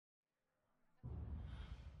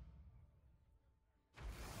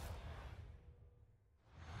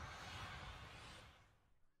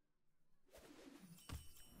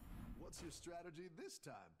What's your strategy this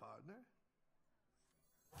time, partner?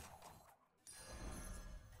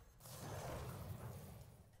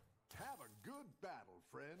 Have a good battle,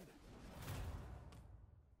 friend.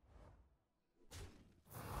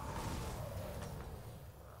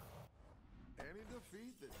 Any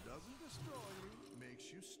defeat that doesn't destroy you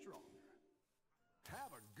makes you stronger.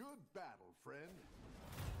 Have a good battle, friend.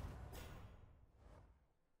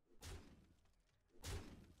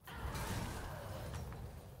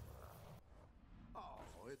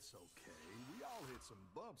 Oh, it's okay. We all hit some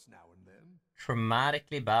bumps now and then.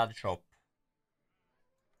 Dramatically bad shop.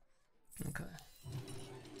 Okay.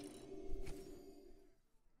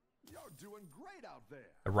 You're doing great out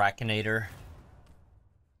there. Arachnator.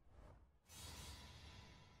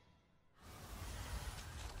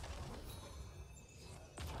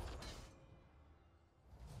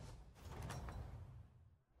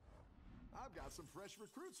 I've got some fresh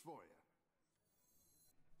recruits for you.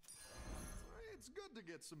 It's good to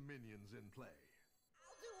get some minions in play.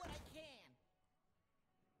 I'll do what I can.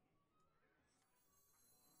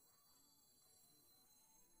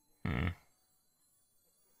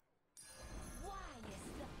 Why is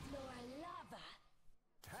the floor lava?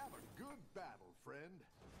 Have a good battle, friend.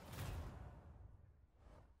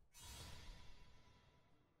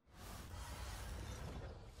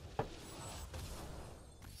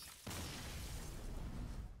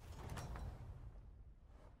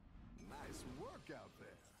 Nice work out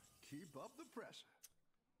there. Keep up the pressure.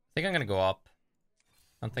 I think I'm gonna go up.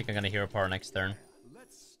 I don't think I'm gonna hero power next turn.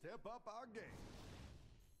 Let's step up our game.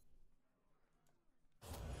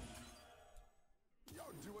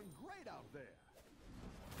 You're doing great out there.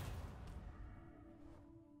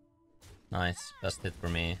 Nice. Best hit for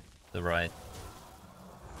me. To the right.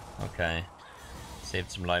 Okay.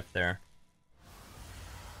 Saved some life there.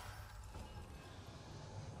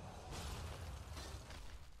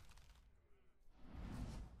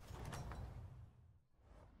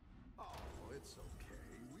 Oh, it's okay.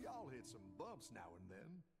 We all hit some bumps now and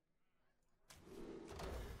then.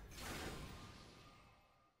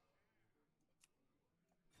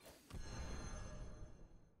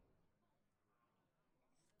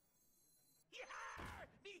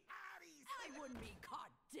 I wouldn't be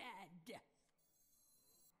caught dead.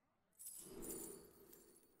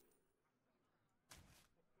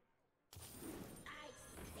 I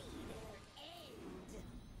see their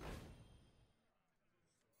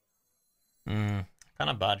end. Kind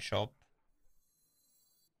of bad shop.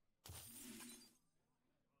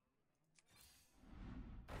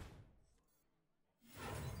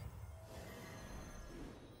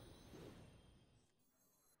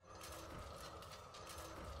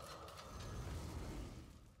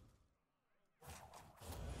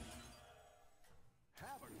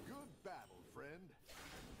 Have a good battle, friend.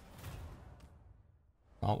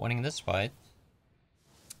 Not winning this fight.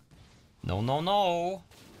 No, no, no.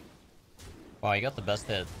 Wow, you got the best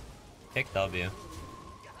hit. Pick W.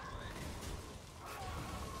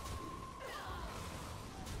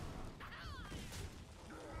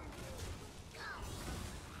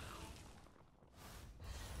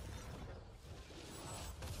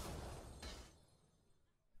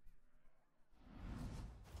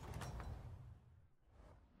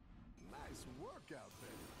 Nice work out there.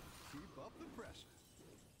 Keep up the pressure.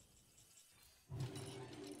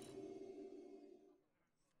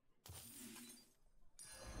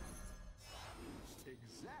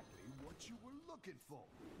 Exactly what you were looking for.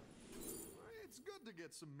 It's good to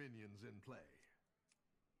get some minions in play.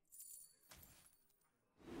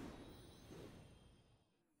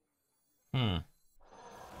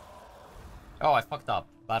 Oh, I fucked up.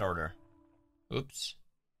 Bad order. Oops.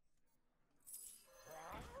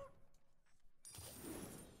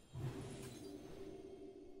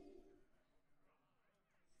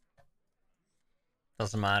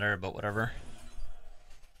 Doesn't matter, but whatever.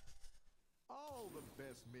 All the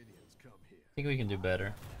best minions come here. I think we can do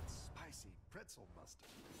better. That spicy pretzel mustard.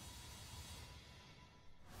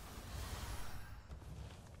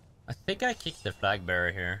 I think I kicked the flag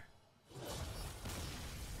bearer here.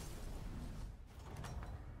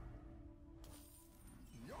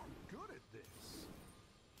 You're good at this.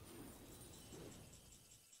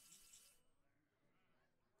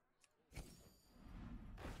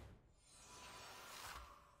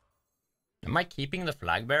 Am I keeping the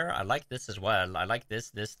flag bearer? I like this as well. I like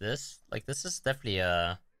this. Like, this is definitely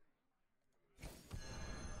a...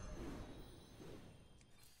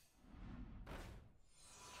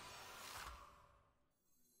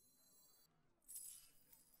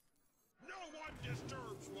 No one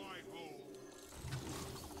disturbs my home.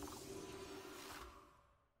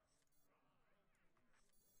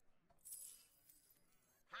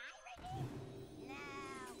 Hi,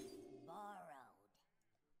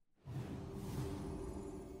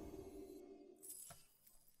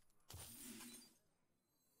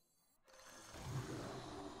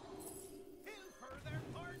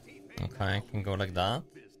 tank and go like that.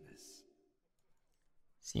 Business.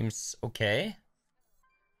 Seems okay.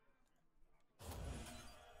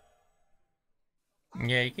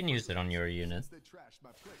 Yeah, you can use it on your unit. They trashed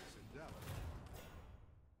my place in Dallas.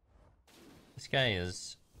 This guy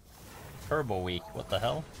is turbo weak. What the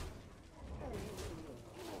hell?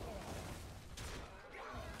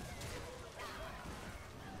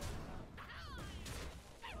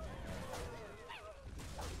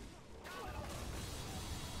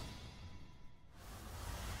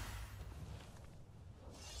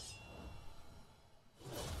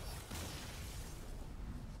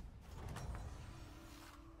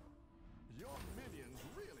 Your minions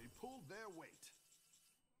really pulled their weight.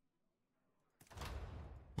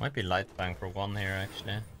 Might be light bank for one here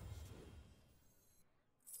actually.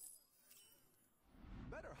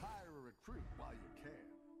 Better hire a recruit while you can.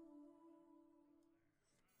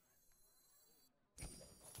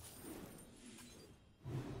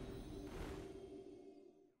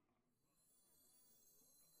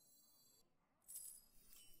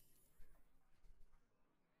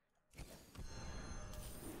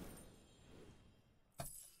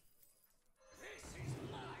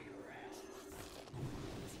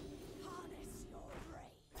 Harness your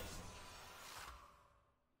rage.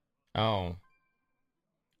 Oh.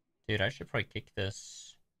 Dude, I should probably kick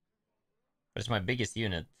this. But it's my biggest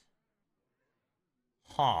unit.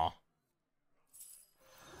 Huh.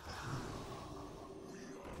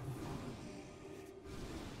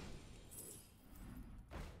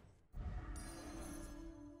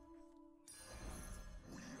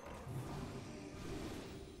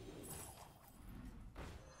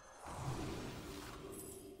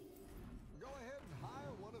 Go ahead and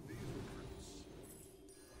hire one of these recruits.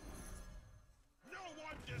 No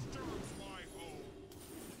one disturbs my home.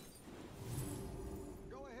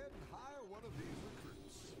 Go ahead and hire one of these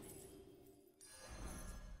recruits.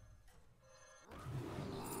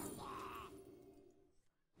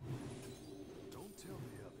 Don't tell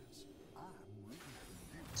the others. I'm rooting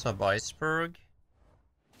for you. What's up, Iceberg?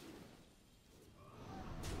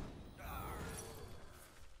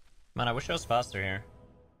 Man, I wish I was faster here.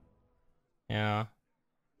 Yeah.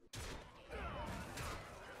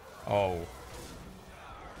 Oh.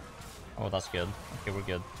 Oh, that's good. Okay, we're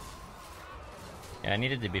good. Yeah, I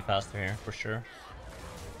needed to be faster here, for sure.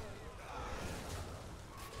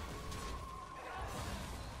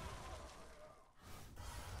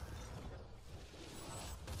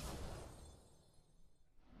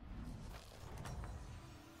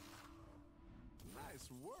 Nice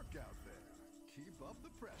work out there. Keep up the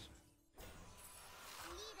pressure.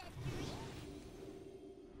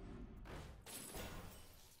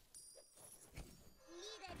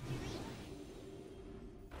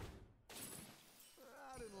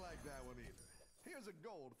 I didn't like that one either. Here's a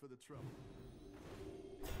gold for the trouble.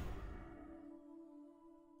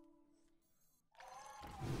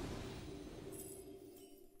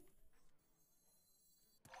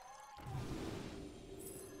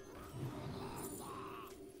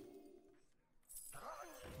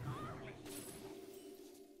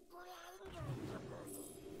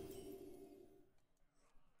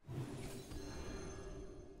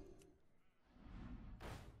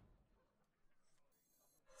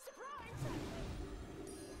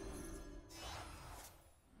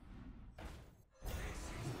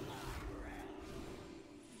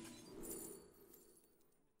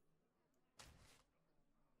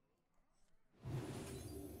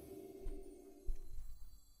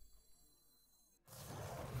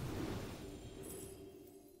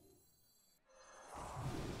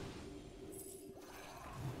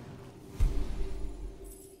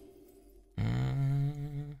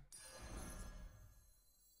 Mm.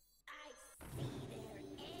 I see their end.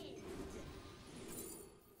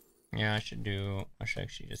 Yeah, I should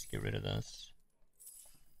actually just get rid of this.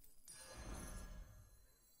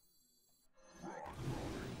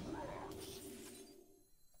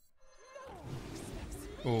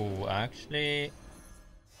 Oh, actually...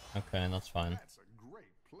 Okay, that's fine. That's a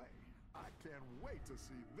great play. I can't wait to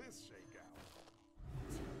see this shake out.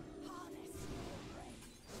 Harness your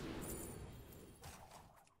rage.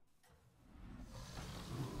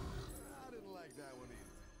 I didn't like that one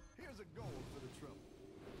either. Here's a gold for the trouble.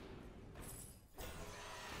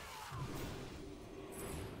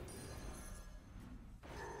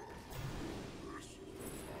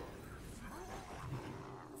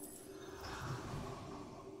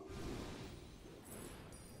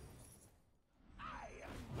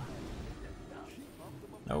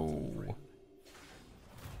 No.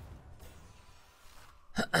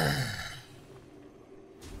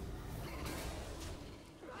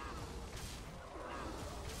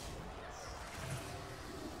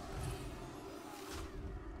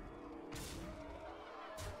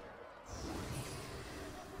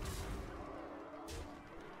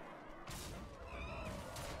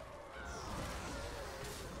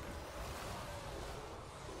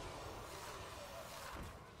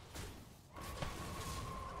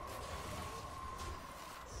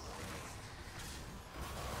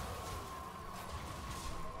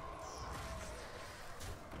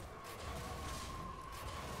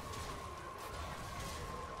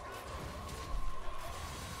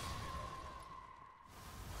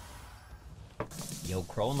 Yo,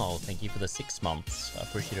 Chrono, thank you for the 6 months. I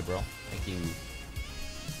appreciate it, bro. Thank you.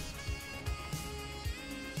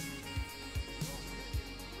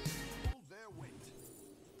 Hold their weight.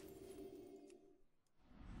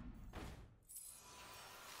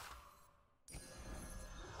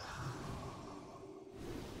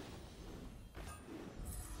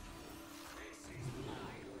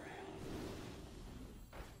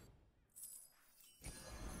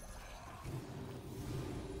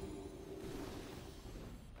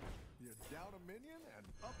 You're down a minion and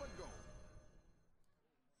up a goal.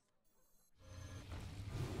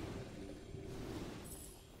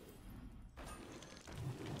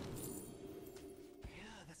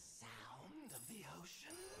 Hear the sound of the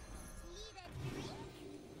ocean? Need a drink?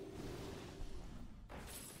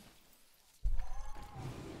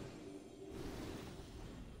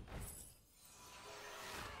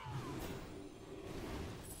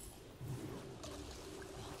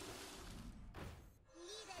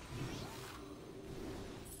 Need a drink?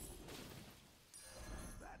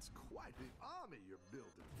 That's quite the army you're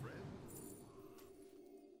building, friend.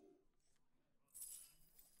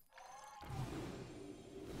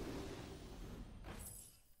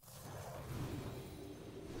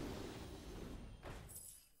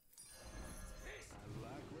 I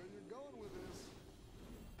like where you're going with this.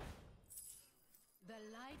 The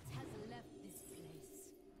light has left this place.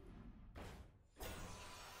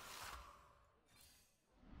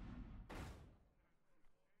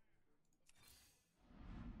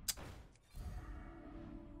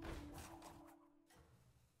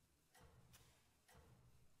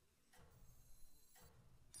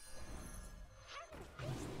 Have a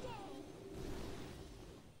nice day.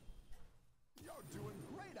 You're doing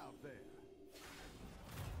great out there.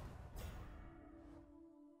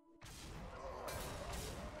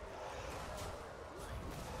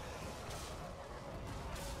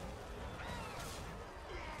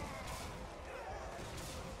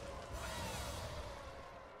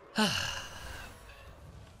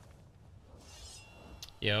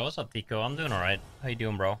 Yo, what's up, Tico? I'm doing alright. How you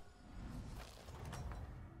doing, bro?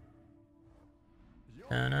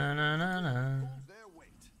 Your Na na na na na. hold their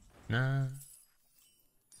weight. Na.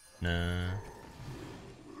 Na.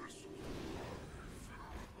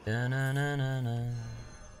 Da na na na na.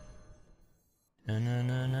 Da na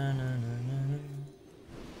na na na na na.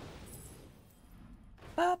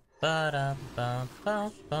 Ba ba da ba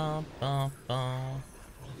ba ba ba ba.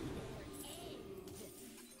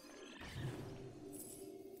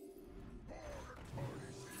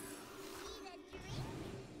 Need a drink?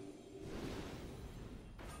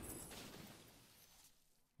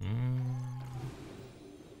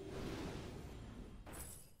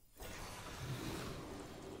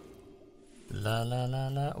 La la la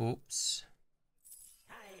la. Oops.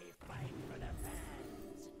 I fight for the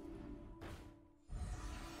fans.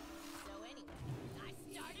 So anyway, I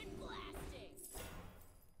started blasting.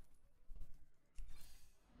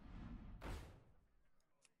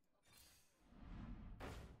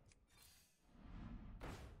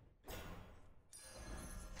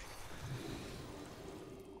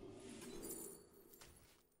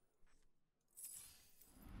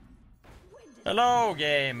 Hello,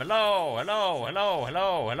 game. Hello, hello, hello,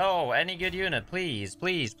 hello, hello. Any good unit, please,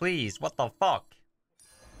 please, please. What the fuck?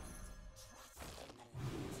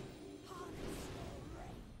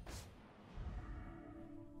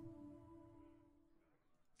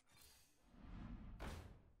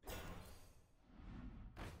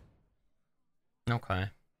 Okay.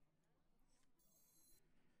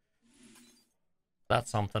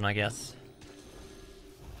 That's something, I guess.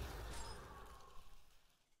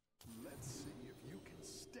 Let's see if you can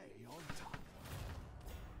stay on top.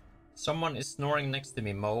 Someone is snoring next to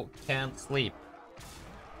me, Mo. Can't sleep.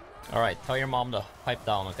 Alright, tell your mom to pipe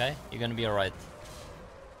down, okay? You're gonna be alright.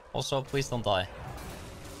 Also, please don't die.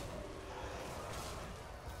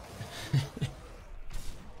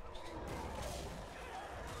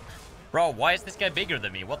 Bro, why is this guy bigger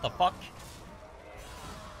than me? What the fuck?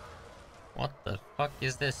 What the fuck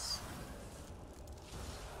is this?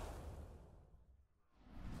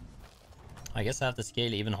 I guess I have to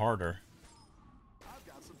scale even harder. I've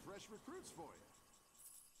got some fresh recruits for you.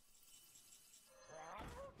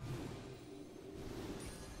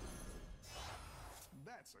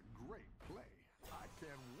 That's a great play. I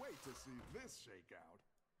can't wait to see this shake out.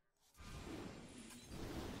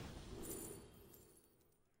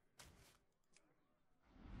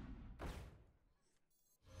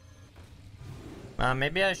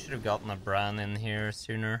 Maybe I should have gotten a Bran in here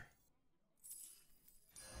sooner.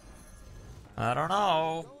 I don't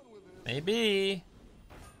know. Going with this. Maybe.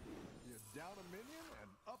 You're down a minion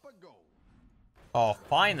and up a goal. Oh,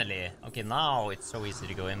 finally! Okay, now it's so easy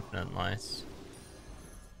to go infinite. Nice.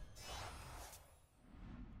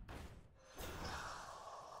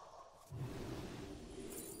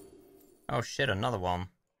 Oh shit, another one.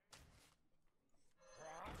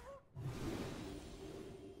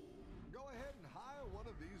 Go ahead and hire one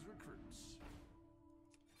of these recruits.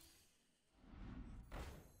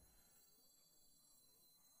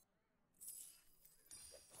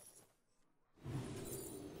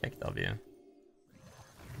 Pick W.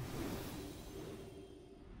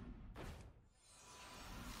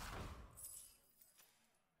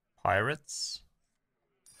 Pirates?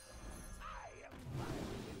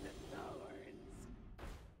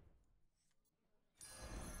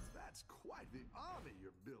 That's quite the army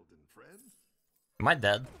you're building, friend. Am I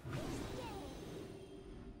dead?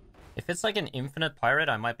 If it's like an infinite pirate,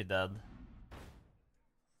 I might be dead.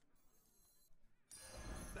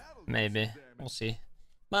 That'll do Maybe. some We'll damage. see.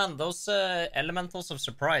 Man, those elementals of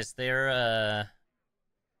surprise, they're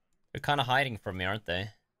kind of hiding from me, aren't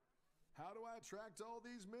they? How do I attract all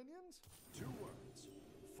these minions? 2 words.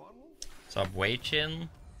 Funnel. Subway chin.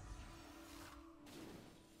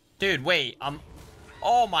 Dude, wait,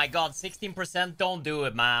 oh my god, 16%? Don't do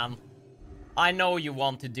it, man. I know you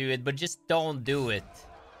want to do it, but just don't do it.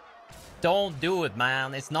 Don't do it,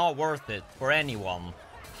 man. It's not worth it for anyone.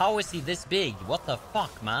 How is he this big? What the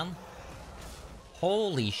fuck, man?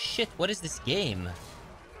 Holy shit, what is this game?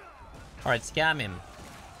 Alright, scam him.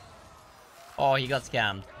 Oh, he got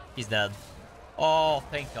scammed. He's dead. Oh,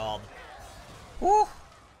 thank god. Whew.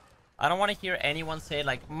 I don't want to hear anyone say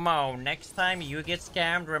like, Mo, next time you get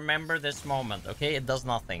scammed, remember this moment, okay? It does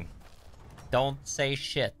nothing. Don't say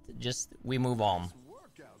shit. Just, we move on.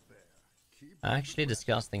 Work out there. Keep Actually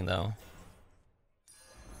disgusting, though.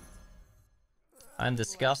 I'm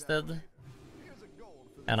disgusted, Here's a gold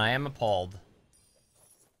for and I am appalled.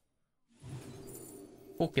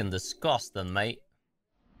 Fucking disgusting, mate.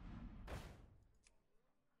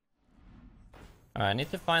 Alright, I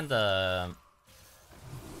need to find the...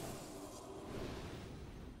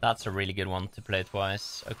 That's a really good one to play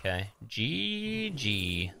twice. Okay.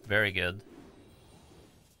 GG. Very good.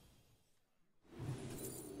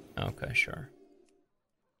 Okay, sure.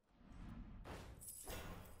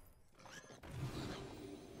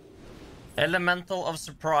 Elemental of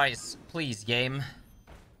surprise. Please, game.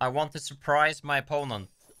 I want to surprise my opponent.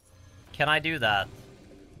 Can I do that?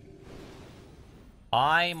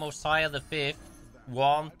 I, Mosiah the Fifth,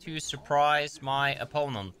 want to surprise my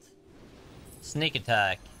opponent. Sneak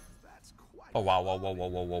attack. Oh wow, whoa, whoa, whoa,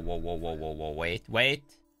 whoa, whoa, whoa, whoa, whoa, whoa, whoa, wait, wait.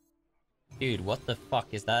 Dude, what the fuck?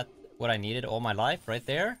 Is that what I needed all my life right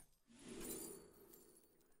there?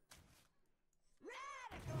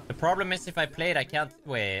 The problem is if I play it, I can't...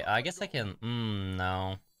 Wait, I guess I can...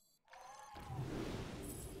 no.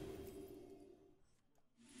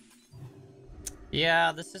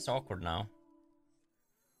 Yeah, this is awkward now.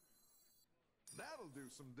 That'll do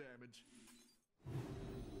some damage.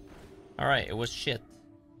 Alright, it was shit.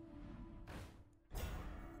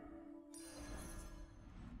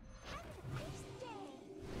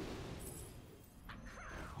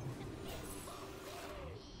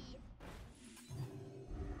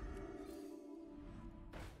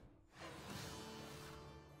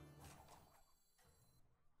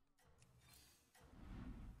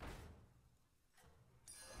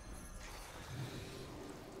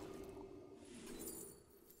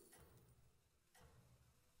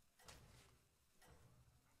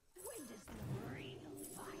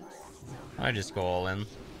 I just go all in.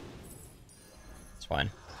 It's fine.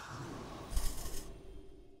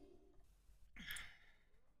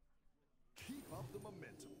 Keep up the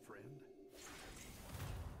momentum, friend.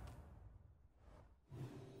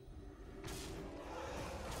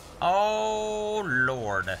 Oh,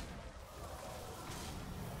 Lord.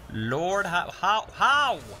 Lord, how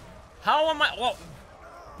am I... Whoa.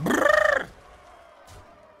 Brrr.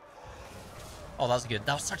 Oh, that was good.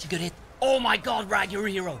 That was such a good hit. Oh my god, Rag, you're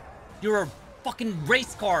a hero. You're a fucking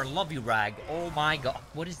race car. Love you, Rag. Oh my god.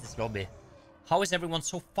 What is this lobby? How is everyone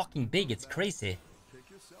so fucking big? It's crazy. Pick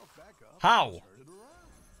yourself back up. How? Turn it around.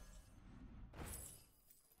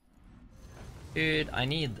 Dude, I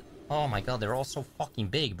need... Oh my god, they're all so fucking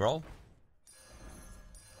big, bro.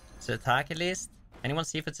 Is it attack at least? Anyone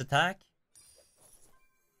see if it's attack?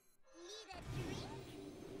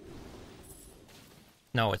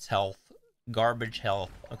 No, it's health. Garbage health.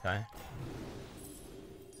 Okay.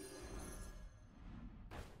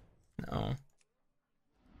 No.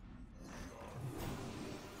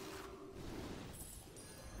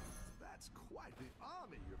 That's quite the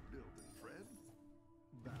army you're building, friend.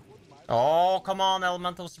 That one might Oh, come on,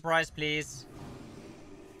 elemental surprise, please.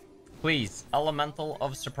 Please, Elemental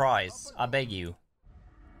of Surprise. I beg you.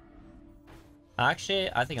 Actually,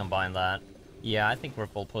 I think I'm buying that. Yeah, I think we're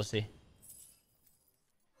full pussy.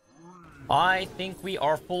 I think we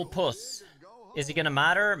are full puss. Is it gonna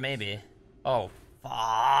matter? Maybe. Oh,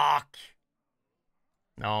 fuck.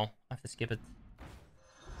 No, I have to skip it.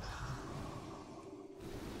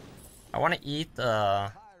 I want to eat,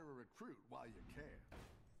 I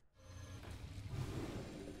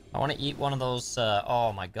want to eat one of those,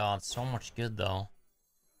 oh my god, so much good, though.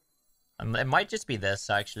 It might just be this,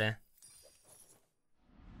 actually.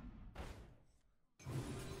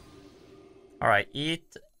 Alright,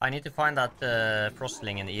 eat. I need to find that,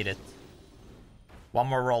 Frostling and eat it. One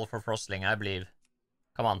more roll for Frostling, I believe.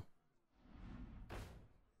 Come on.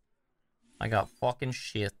 I got fucking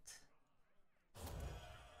shit.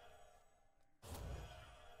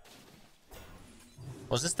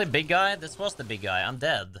 Was this the big guy? This was the big guy. I'm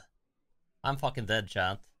dead. I'm fucking dead,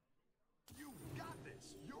 chat. You got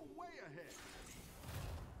this. You're way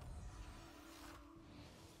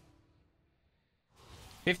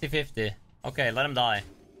ahead. 50-50. Okay, let him die.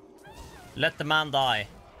 Let the man die.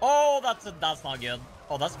 Oh, that's not good.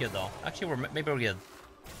 Oh, that's good though. Actually, maybe we're good.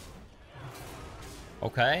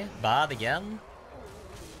 Okay, bad again.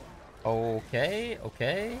 Okay,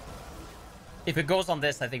 okay. If it goes on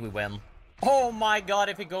this, I think we win. Oh my god,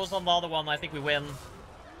 if it goes on the other one, I think we win.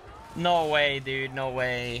 No way, dude, no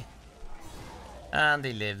way. And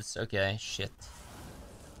he lives. Okay, shit.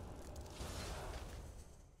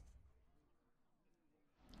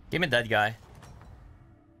 Give me that guy.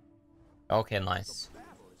 Okay, nice. The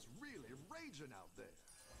battle is really raging out there.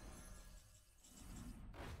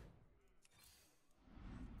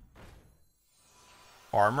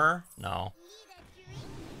 Armor? No.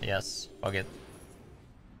 Yes, fuck it.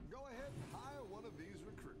 Go ahead and hire one of these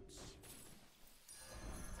recruits.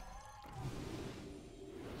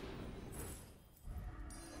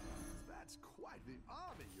 That's quite the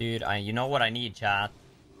army. Dude, you know what I need, chat?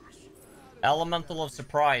 Elemental of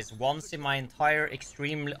Surprise once in my entire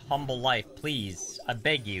extreme humble life, please. I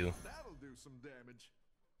beg you. That'll do some damage.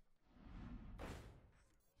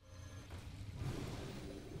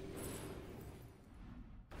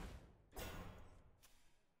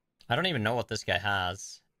 I don't even know what this guy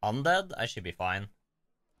has. Undead? I should be fine.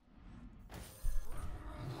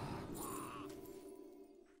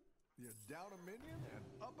 You're down a minion and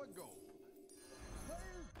up a goal.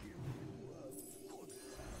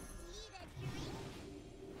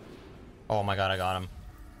 Oh my god, I got him.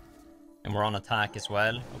 And we're on attack as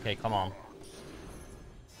well. Okay, come on.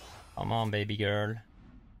 Come on, baby girl.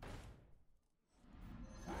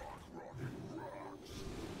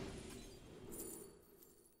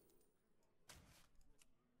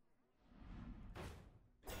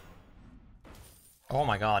 Oh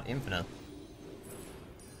my god, infinite.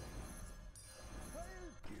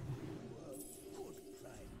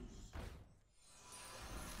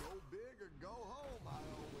 Go big or go home, I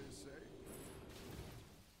always say.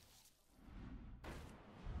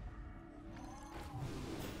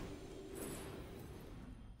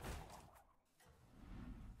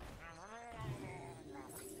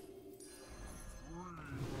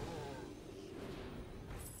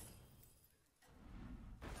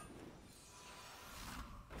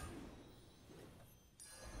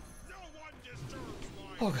 No one disturbs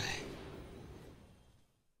my Okay.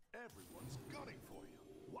 Everyone's gunning for you.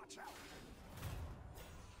 Watch out.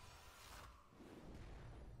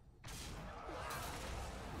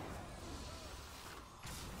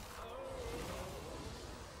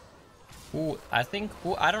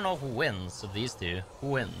 I don't know who wins of these two.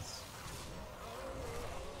 Who wins?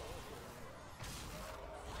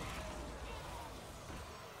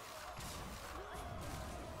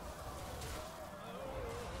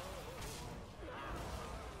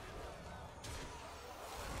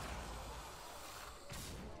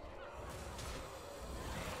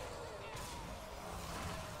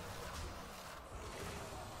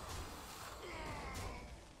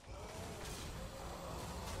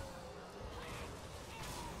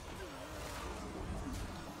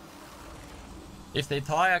 If they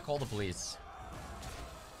tie, I call the police.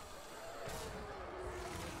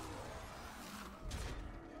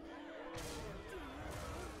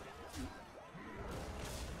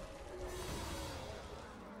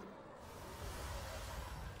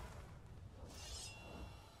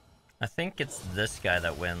 I think it's this guy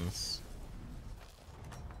that wins.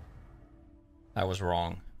 I was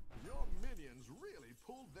wrong. Your minions really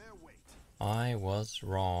pulled their weight. I was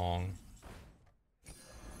wrong.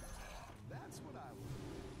 That's what I would.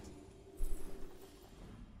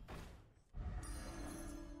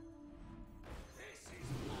 This is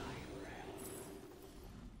my realm.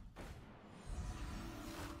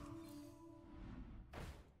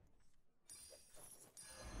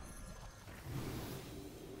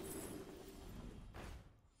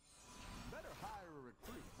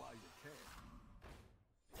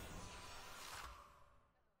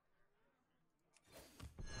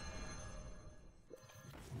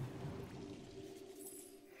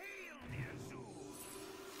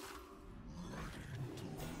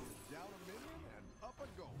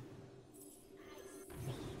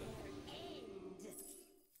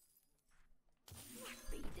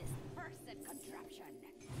 destruction.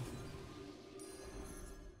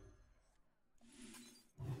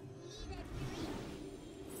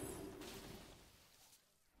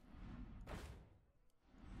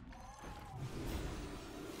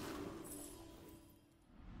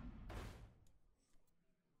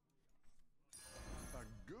 A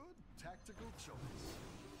good tactical choice.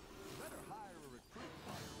 Better hire a recruit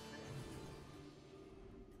while you can.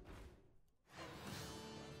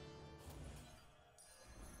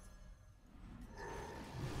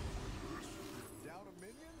 Down a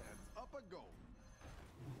minion and up a goal.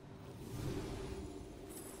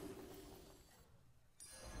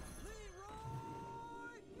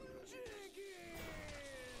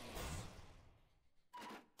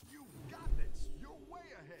 You got this. You're way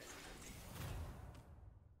ahead.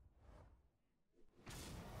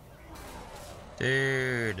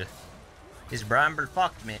 Dude. This Bramble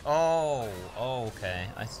fucked me. Oh, okay.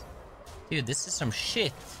 Dude, this is some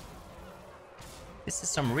shit. This is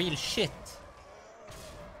some real shit.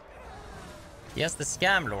 Yes, the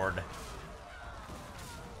Scam Lord.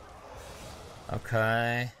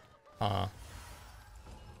 Okay. Huh.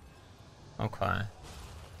 Okay.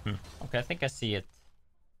 Okay, I think I see it.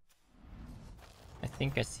 I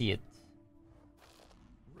think I see it.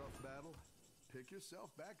 Rough battle. Pick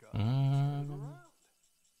yourself back up and turn it around.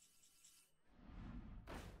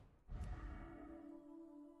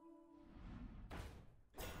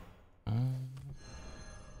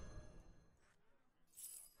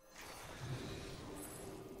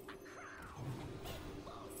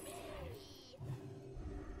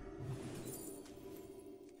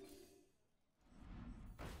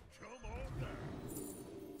 Come on down.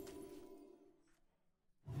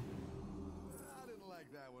 I didn't like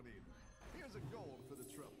that one either. Here's a gold for the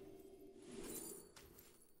trouble.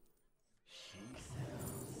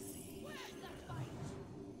 Where's the fight?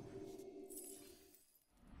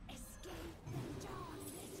 Escape the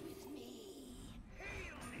darkness with me.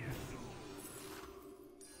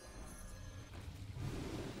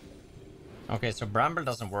 Okay, so Bramble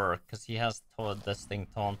doesn't work because he has this thing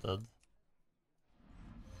taunted.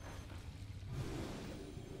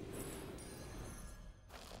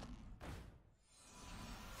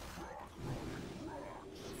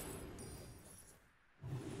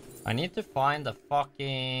 I need to find a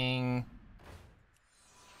fucking...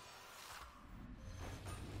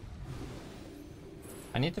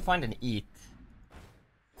 I need to find an eat.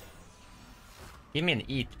 Give me an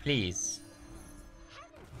eat, please.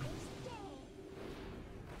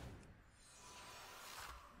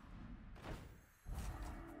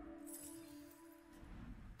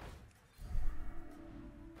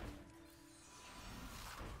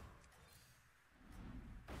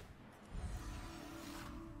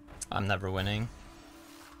 I'm never winning.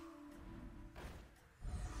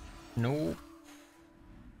 Nope.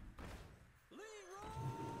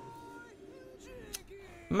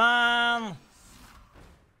 Man!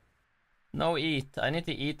 No eat. I need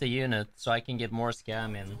to eat the unit so I can get more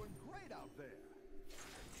scam in. Doing great out there.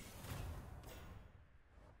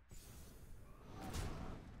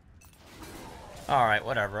 Alright,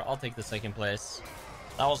 whatever. I'll take the second place.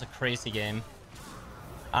 That was a crazy game.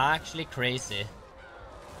 Actually crazy.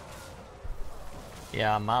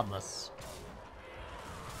 Yeah, madness.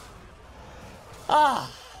 Ah!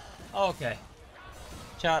 Okay.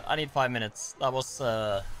 Chat, I need 5 minutes. That was,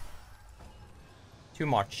 too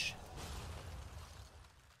much.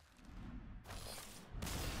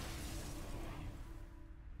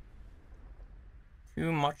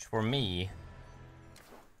 Too much for me.